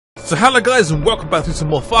So hello guys and welcome back to some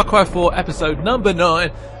more Far Cry 4 episode number 9,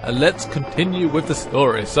 and let's continue with the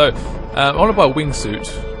story. So I want to buy a wingsuit,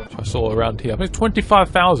 which I saw around here. I think it's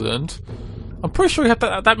 25,000. I'm pretty sure you have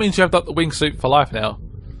that means you have the wingsuit for life now.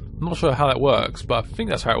 I'm not sure how that works, but I think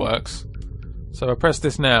that's how it works. So if I press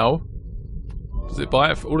this now, does it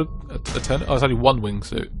buy it for all a turn? Oh, it's only one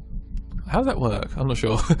wingsuit. How does that work? I'm not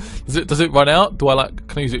sure. Does it run out?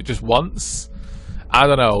 Can I use it just once? I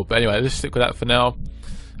don't know, but anyway, let's stick with that for now.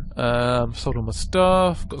 Sold all my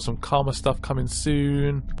stuff, got some Karma stuff coming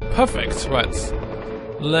soon. Perfect, right.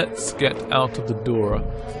 Let's get out of the door. I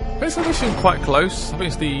think it's a mission quite close. I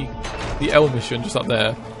think it's the L mission just up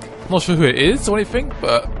there. Not sure who it is or anything,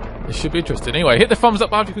 but it should be interesting. Anyway, hit the thumbs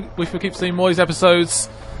up button if you keep seeing more of these episodes.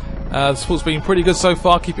 The support's been pretty good so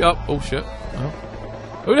far, keep it up. Oh shit. Oh.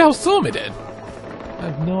 Who the hell saw me then? I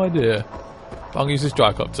have no idea. But I'm going to use this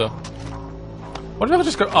Drycopter. What if I could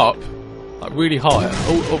just go up? Like really high.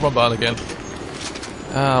 Oh, run button again.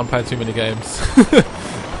 I'm playing too many games.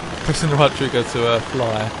 Pressing the right trigger to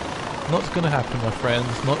fly. Not going to happen, my friends.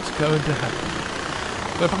 Not going to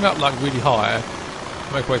happen. So if I can go up like really high,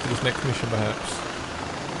 make way to this next mission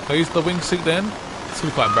perhaps. Can I use the wingsuit then? It's going to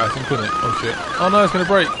be quite embarrassing, couldn't it? Oh shit. Oh no, it's going to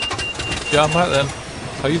break. Yeah, I'm out then.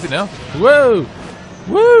 So I use it now. Whoa!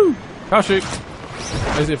 Woo! Parachute!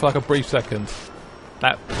 I used it for like a brief second.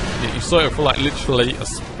 You saw it for like literally a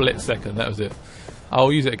split second. That was it.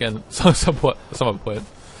 I'll use it again at some other point.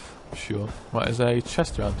 Sure. Right, there's a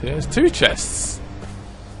chest around here. There's two chests.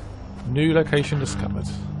 New location discovered.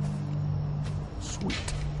 Sweet.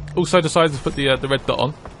 Also decided to put the red dot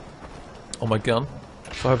on my gun,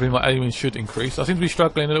 so hopefully my aiming should increase. I seem to be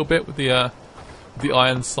struggling a little bit with the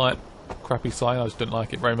iron sight, crappy sight. I just don't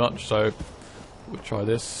like it very much. So we'll try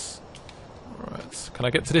this. Right. Can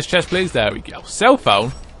I get to this chest, please? There we go. Cell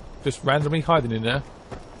phone. Just randomly hiding in there.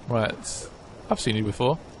 Right. I've seen you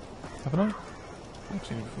before. Haven't I? I've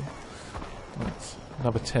seen you before. Right.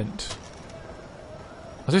 Another tent.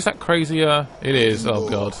 Is this that crazy, it is. Oh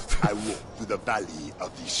god. I walk through the valley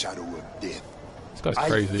of the shadow of death. This guy's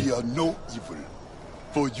crazy. I fear no evil,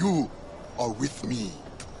 for you are with me.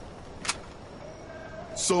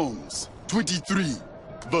 Psalms 23,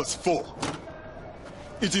 verse 4.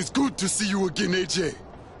 It is good to see you again, AJ.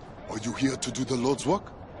 Are you here to do the Lord's work?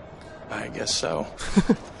 I guess so.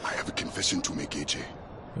 I have a confession to make, AJ.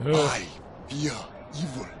 Oh. I fear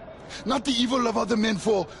evil. Not the evil of other men,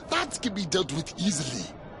 for that can be dealt with easily.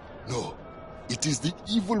 No, it is the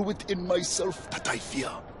evil within myself that I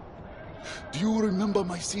fear. Do you remember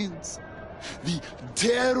my sins? The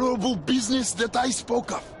terrible business that I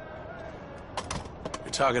spoke of?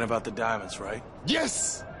 You're talking about the diamonds, right?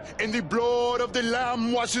 Yes! And the blood of the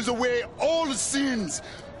Lamb washes away all sins.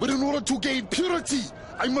 But in order to gain purity,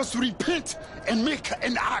 I must repent and make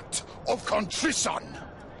an act of contrition.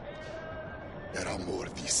 There are more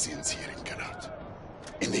of these sins here in Geralt,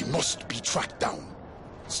 and they must be tracked down.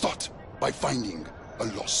 Start by finding a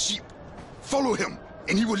lost sheep. Follow him,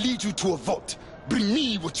 and he will lead you to a vault. Bring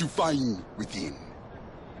me what you find within.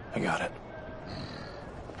 I got it.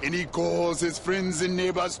 And he calls his friends and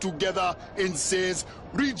neighbors together and says,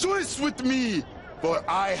 "Rejoice with me, for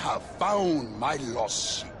I have found my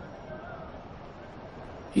lost sheep."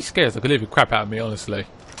 He scares the living crap out of me, honestly.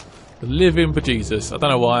 The living bejesus. I don't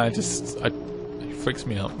know why, it freaks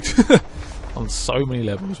me out. On so many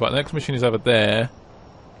levels. Right, the next mission is over there.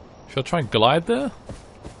 Should I try and glide there?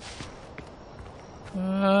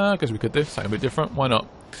 I guess we could do something a bit different. Why not?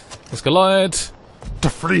 Let's glide to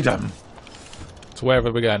freedom. To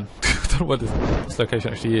wherever we began. I don't know what this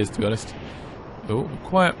location actually is, to be honest. Oh,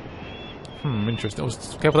 quite... interesting.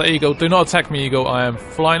 Careful that eagle. Do not attack me, eagle. I am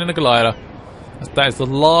flying in a glider. That is the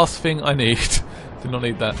last thing I need. Do not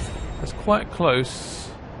need that. That's quite close.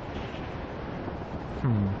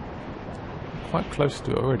 Quite close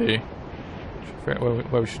to it already. Should figure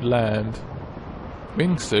out where we should land.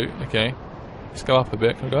 Wingsuit. Okay. Let's go up a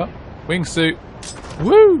bit. Can we go up? Wingsuit.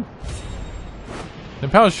 Woo! Then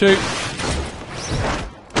parachute.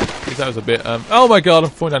 That was a bit. Oh my god! I'm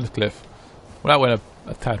falling down the cliff. Well, that went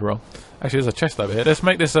a tad wrong. Actually, there's a chest over here. Let's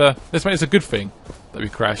make this a good thing that we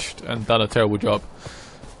crashed and done a terrible job.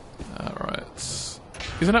 Alright.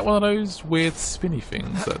 Isn't that one of those weird spinny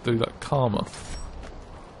things that do like karma?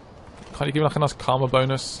 Can't you give like a nice karma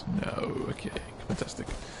bonus? No. Okay. Fantastic.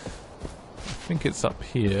 I think it's up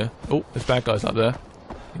here. Oh, there's bad guys up there.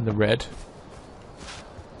 In the red.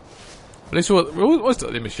 At least we're almost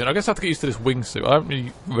at the mission. I guess I have to get used to this wingsuit. I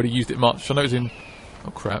haven't really used it much. I know it's in...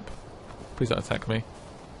 Oh crap. Please don't attack me.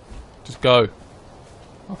 Just go.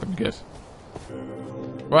 I couldn't get.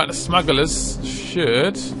 Right, the smugglers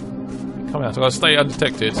should come out. So I'll stay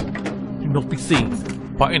undetected. Do not be seen.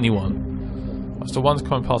 by anyone. So one's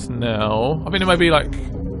coming past now. I think it may be like...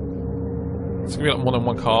 It's gonna be like more than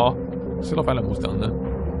one car. There's a lot of animals down there.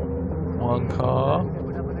 One car.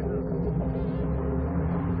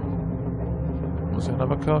 Was there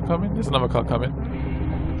another car coming? There's another car coming.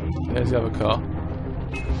 There's the other car.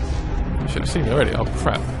 I should have seen it already. Oh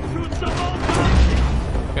crap.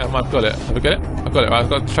 Yeah, I've got it. Have I got it? I've got it. Right, I've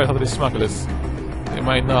got to show how these smugglers. It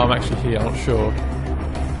may know I'm actually here, I'm not sure.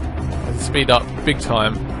 Let's speed up big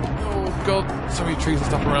time. Oh god, so many trees and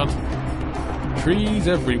stuff around. Trees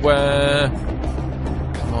everywhere.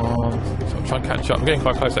 Come on. So I'm trying to catch up. I'm getting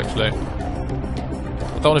quite close actually. I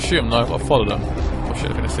don't want to shoot them though, I've got to follow them. Oh shit,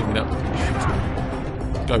 they're going to see me now.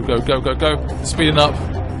 Go, go, go, go, go. Speeding up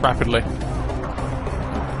rapidly.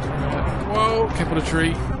 Whoa, keep on a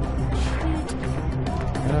tree.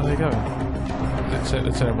 Where are they going?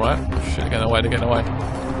 They're turning right. Oh shit, they're getting away, they're getting away.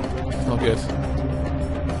 It's not good.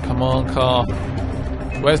 Come on, car.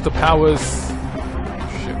 Where's the powers?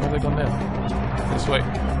 Shit, where have they gone now? This way.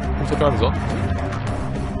 What's the driver's on?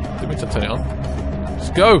 Didn't mean to turn it on.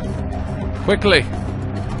 Let's go! Quickly!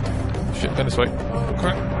 Shit, going this way. Oh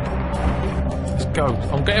crap. Let's go.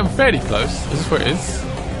 I'm getting fairly close. Is this where it is?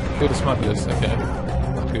 Kill the smugglers. Okay.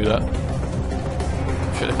 Let's do that.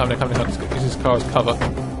 Shit, they're coming, they're coming. Let's use this car as cover.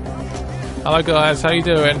 Hello guys, how you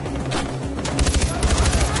doing?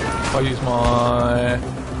 I'll use my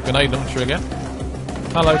grenade launcher again.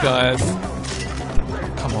 Hello guys.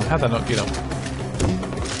 Come on, how'd that not get up?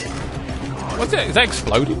 What's it? Is that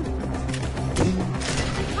exploding?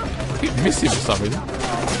 I keep missing for some reason.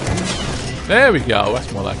 There we go, that's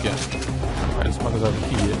more like it. Right, this smugger's over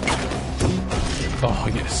here. Oh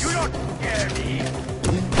yes. Sweet.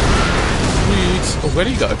 Oh, where'd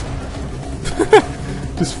he go?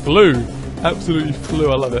 Just flew. Absolutely flew,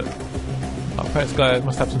 I love it. Oh, this guy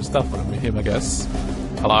must have some stuff on him, I guess.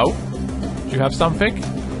 Hello? Do you have something?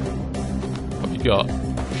 What you got?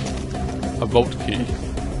 A vault key.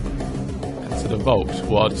 Into the vault.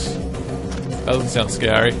 What? That doesn't sound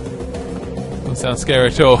scary. Doesn't sound scary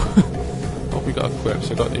at all. What we got equipped?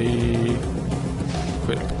 So I got the...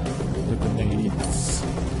 Equip the grenades.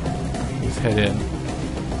 Let's head in.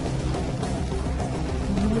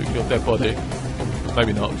 Look at your dead body.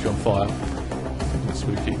 Maybe not, because you're on fire. That's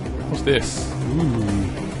spooky. What's this?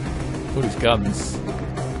 Ooh. All these guns.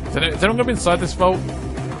 Is anyone going to be inside this vault?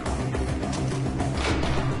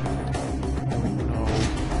 No.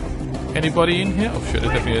 Anybody in here? Oh shit,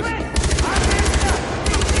 there definitely is.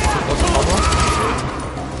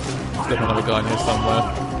 There's definitely another guy in here somewhere.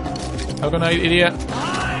 Have a grenade, idiot!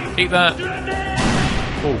 Eat that!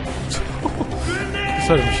 Oh. Just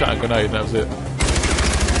heard him shout a grenade and that was it.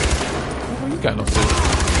 Where are you going off to?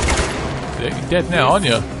 You're dead now, aren't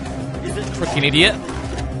you? Freaking idiot!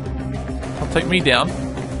 Can't take me down.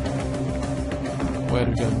 Where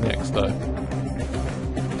do we go next, though?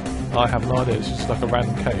 I have no idea. It's just like a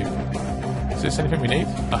random cave. Is this anything we need?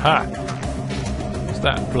 Aha! What's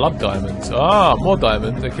that? Blood diamonds. Ah, more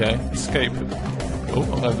diamonds. Okay. Escape. Oh,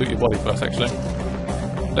 I'm going to loot your body first, actually.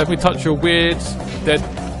 Let me touch your weird, dead,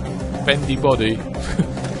 bendy body.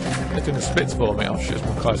 They're doing the splits for me. Oh shit, there's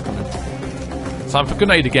more guys coming. Time for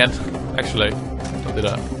grenade again. Actually, don't do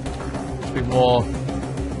that. Let's be more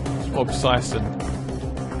precise and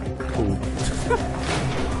cool.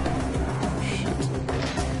 Shit.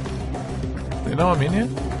 Do you know I'm in here?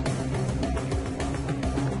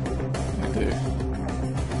 They do.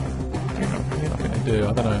 I think they do. I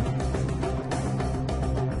don't know.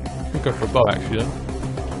 Could go for a bow actually then.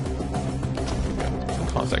 I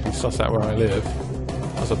can't exactly suss out where I live.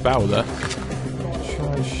 There's a barrel there.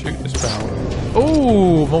 Try to shoot this barrel.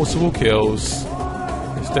 Ooh, multiple kills.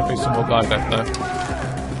 There's definitely some more guys left though.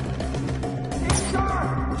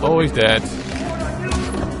 Oh, he's dead.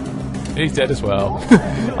 He's dead as well.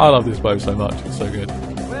 I love this bow so much. It's so good.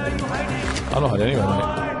 I'm not hiding anyway,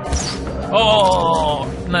 mate. Oh,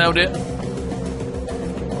 nailed it.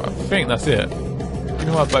 I think that's it. Give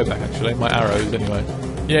me my bow back, actually. My arrows, anyway.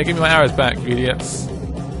 Yeah, give me my arrows back, you idiots.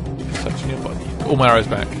 Touching your body. All my arrows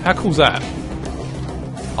back. How cool's that?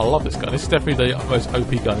 I love this gun. This is definitely the most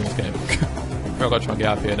OP gun in this game. I've got to try and get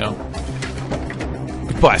out of here now.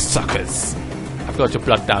 Goodbye, suckers. I've got your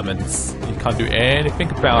blood diamonds. You can't do anything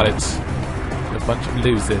about it. You're a bunch of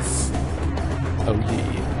losers. Oh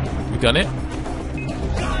yeah. We done it?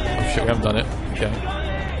 Oh shit, we haven't done it. Okay.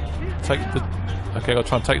 Take the... Okay, I'll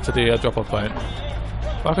try and take it to the drop-off point.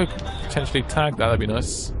 If I could potentially tag that, that'd be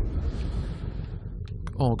nice.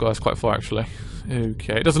 Oh god, it's quite far actually.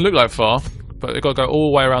 Okay, it doesn't look like far, but they've got to go all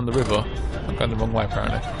the way around the river. I'm going the wrong way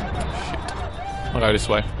apparently. Shit. I'll go this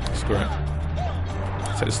way. Screw it.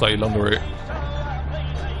 Take the slightly longer route.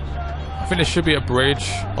 I think there should be a bridge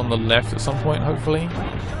on the left at some point, hopefully.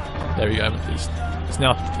 There we go. It's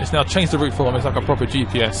now changed the route for me. It's like a proper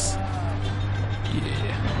GPS.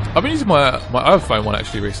 Yeah. I've been using my other phone one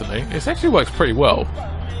actually recently. It actually works pretty well.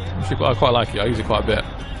 Actually, I quite like it. I use it quite a bit.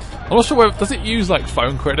 I'm not sure whether does it use like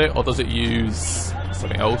phone credit or does it use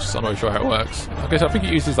something else. I'm not sure how it works. I think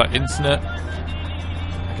it uses like internet.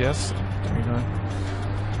 I guess. Don't really know.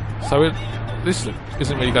 So this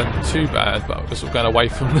isn't really going too bad, but we're sort of going away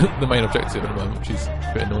from the main objective at the moment, which is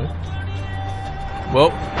a bit annoying.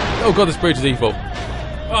 Well, oh god, this bridge is evil.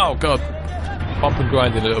 Oh god, bump and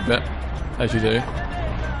grinding a little bit, as you do.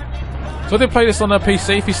 So I did play this on a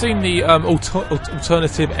PC. If you've seen the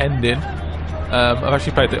alternative ending, I've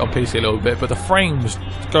actually played it on PC a little bit, but the frames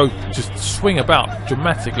just swing about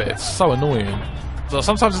dramatically. It's so annoying. So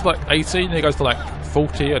sometimes it's like 80, and it goes to like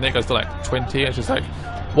 40, and then it goes to like 20. It's just like,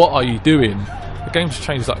 what are you doing? The game just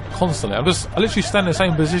changes like constantly. I literally stand in the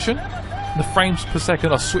same position, and the frames per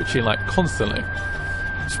second are switching like constantly.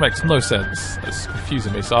 Which makes no sense. It's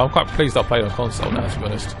confusing me. So I'm quite pleased I played on console now, to be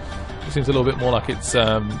honest. It seems a little bit more like it's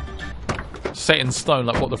set in stone,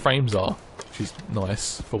 like what the frames are, which is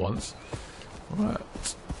nice for once.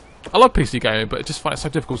 Right. I love PC gaming, but I just find it so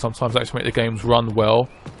difficult sometimes to actually make the games run well,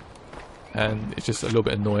 and it's just a little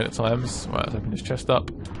bit annoying at times. Right, let's open this chest up.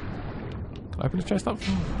 Can I open this chest up?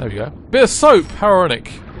 There we go. Bit of soap, how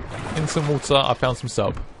ironic. In some water, I found some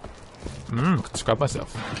soap. I can scrub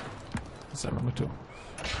myself. What's that wrong at all?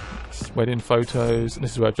 Wedding photos, and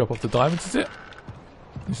this is where I drop off the diamonds, is it?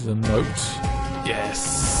 This is a note.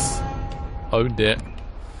 Yes! Owned it.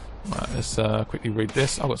 Right, let's quickly read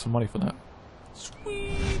this. I've got some money for that.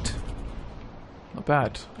 Sweet! Not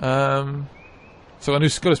bad. So a new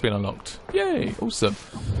skill has been unlocked. Yay! Awesome.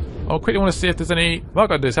 I quickly want to see if there's any... Well, I've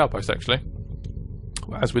got to do this outpost, actually.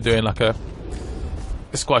 As we're doing like a...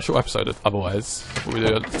 It's quite a short episode, otherwise. What we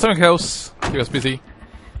do something else. Keep us busy.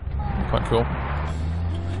 Quite cool.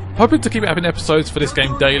 Hoping to keep having episodes for this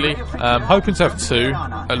game daily. Hoping to have 2,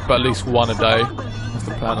 but at least 1 a day. That's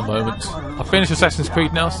the plan at the moment. I've finished Assassin's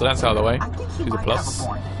Creed now, so that's out of the way. She's a plus.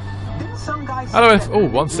 Hello. Oh,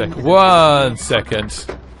 1 sec. 1 second.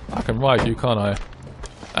 I can ride you, can't I?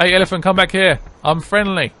 Hey, elephant, come back here. I'm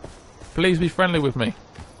friendly. Please be friendly with me.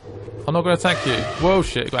 I'm not going to attack you. Whoa,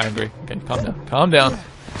 shit. Got angry. Okay, calm down. Calm down.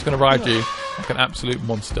 I'm just going to ride you like an absolute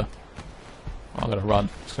monster. I'm going to run.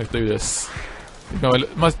 I'm just going to do this. No,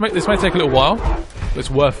 this may take a little while, but it's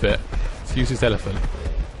worth it to use this elephant.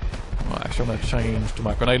 Right, actually, I'm going to change to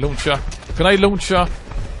my grenade launcher. Grenade launcher!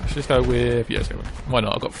 Actually, let's go with... Yeah, let's go with... Why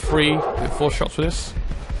not? I've got 4 shots for this.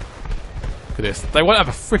 Look at this. They won't have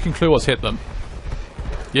a freaking clue what's hit them.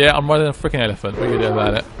 Yeah, I'm riding a freaking elephant. What are you going to do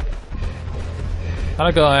about it?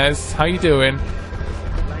 Hello, guys. How you doing?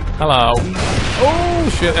 Hello.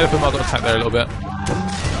 Oh, shit. Elephant might have got attacked there a little bit.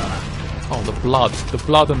 Oh, the blood. The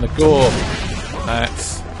blood and the gore.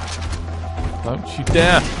 That's... Don't you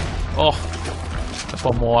dare! Oh! There's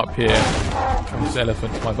one more up here. Trying this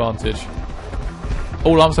elephant to my advantage.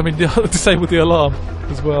 All alarms have been disabled the alarm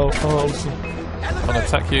as well. Oh, awesome. I'm gonna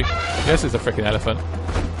attack you. Yes, it's a freaking elephant.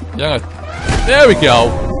 Yeah, there we go!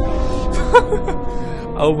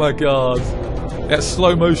 Oh my god. That's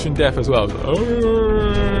slow motion death as well.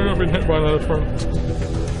 Oh, I've been hit by an elephant.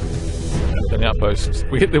 Then the outposts.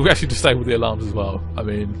 We actually disabled the alarms as well. I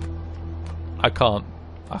mean... I can't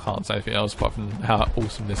say anything else apart from how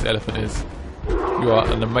awesome this elephant is. You are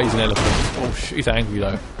an amazing elephant. Oh, he's angry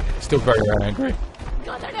though. Still very, very angry.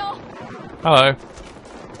 Hello.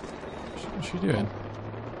 What's she doing?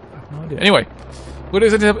 I have no idea. Anyway, I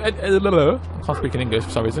can't speak in English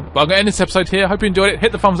for some reason. But I'm going to end this episode here. Hope you enjoyed it.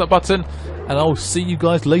 Hit the thumbs up button, and I'll see you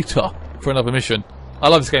guys later for another mission. I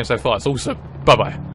love this game so far. It's awesome. Bye bye.